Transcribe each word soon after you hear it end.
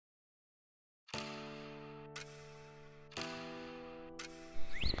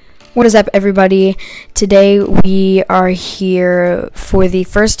What is up, everybody? Today we are here for the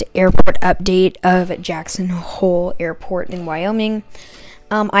first airport update of Jackson Hole Airport in Wyoming.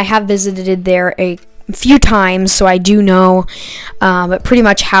 I have visited there a few times, so I do know pretty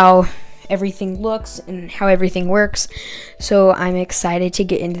much how everything looks and how everything works. So I'm excited to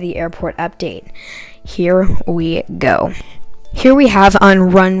get into the airport update. Here we go. Here we have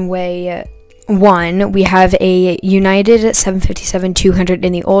on runway 1, we have a United 757-200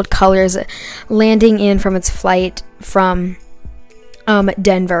 in the old colors landing in from its flight from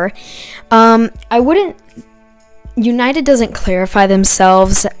Denver. United doesn't clarify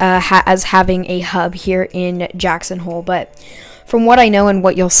themselves as having a hub here in Jackson Hole, but from what I know and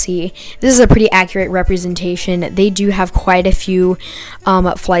what you'll see, this is a pretty accurate representation. They do have quite a few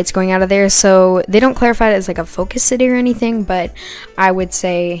flights going out of there, so they don't clarify it as like a focus city or anything, but I would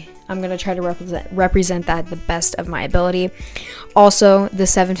say I'm going to try to represent that the best of my ability. Also, the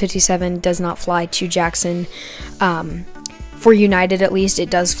 757 does not fly to Jackson. For United, at least, it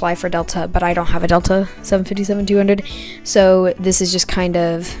does fly for Delta, but I don't have a Delta 757-200, so this is just kind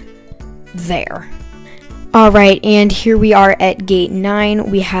of there. Alright, and here we are at gate 9.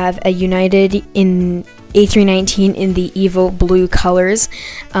 We have a United in A319 in the Evo blue colors.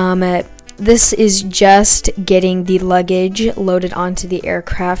 This is just getting the luggage loaded onto the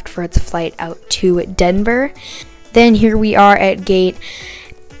aircraft for its flight out to Denver. Then here we are at gate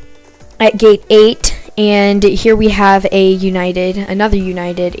 8, and here we have another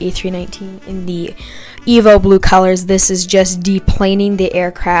United A319 in the Evo blue colors. This is just deplaning the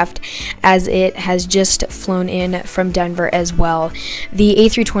aircraft as it has just flown in from Denver as well. The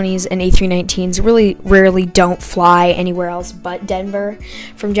A320s and A319s really rarely don't fly anywhere else but Denver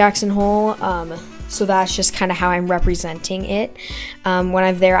from Jackson Hole, so that's just kind of how I'm representing it. When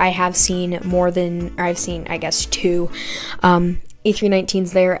I'm there, I have seen I guess 2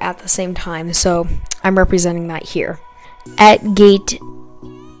 A319s there at the same time, so I'm representing that here. At gate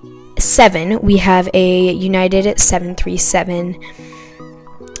 7, we have a United 737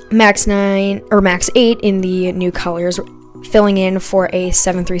 Max 8 in the new colors, filling in for a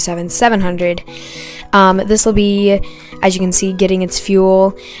 737-700. This will be, as you can see, getting its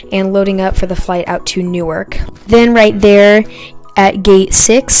fuel and loading up for the flight out to Newark. Then right there at gate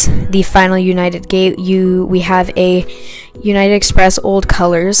 6, the final United gate, we have a United Express old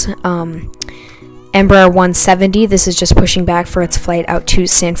colors, Embraer 170. This is just pushing back for its flight out to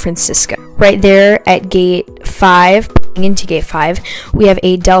San Francisco. Right there at gate 5, into gate 5, we have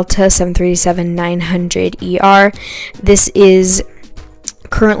a Delta 737-900ER. This is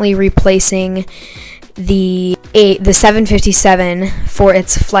currently replacing the 757 for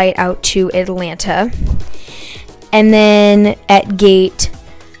its flight out to Atlanta. And then at gate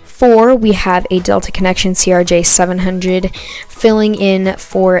 4, we have a Delta Connection CRJ 700 filling in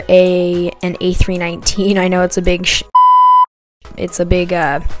for an A319. I know it's a big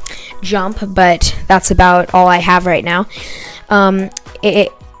jump, but that's about all I have right now.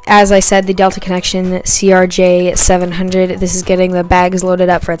 As I said, the Delta Connection CRJ 700, this is getting the bags loaded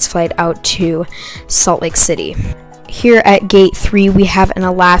up for its flight out to Salt Lake City. Here at gate 3, we have an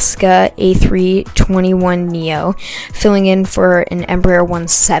Alaska A321neo filling in for an Embraer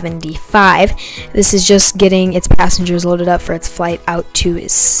 175. This is just getting its passengers loaded up for its flight out to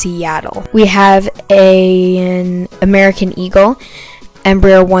Seattle. We have an American Eagle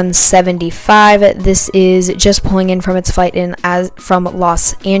Embraer 175. This is just pulling in from its flight in from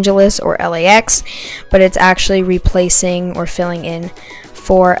Los Angeles or LAX, but it's actually replacing or filling in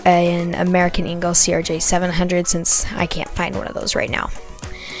for an American Eagle CRJ 700, since I can't find one of those right now.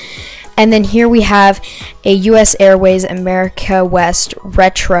 And then here we have a US Airways America West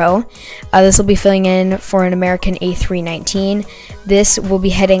Retro. This will be filling in for an American A319. This will be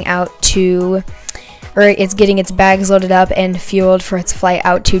heading out to, or it's getting its bags loaded up and fueled for its flight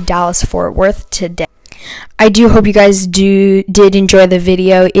out to Dallas-Fort Worth today. I do hope you guys did enjoy the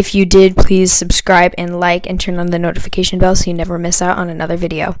video. If you did, please subscribe and like and turn on the notification bell so you never miss out on another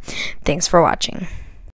video. Thanks for watching.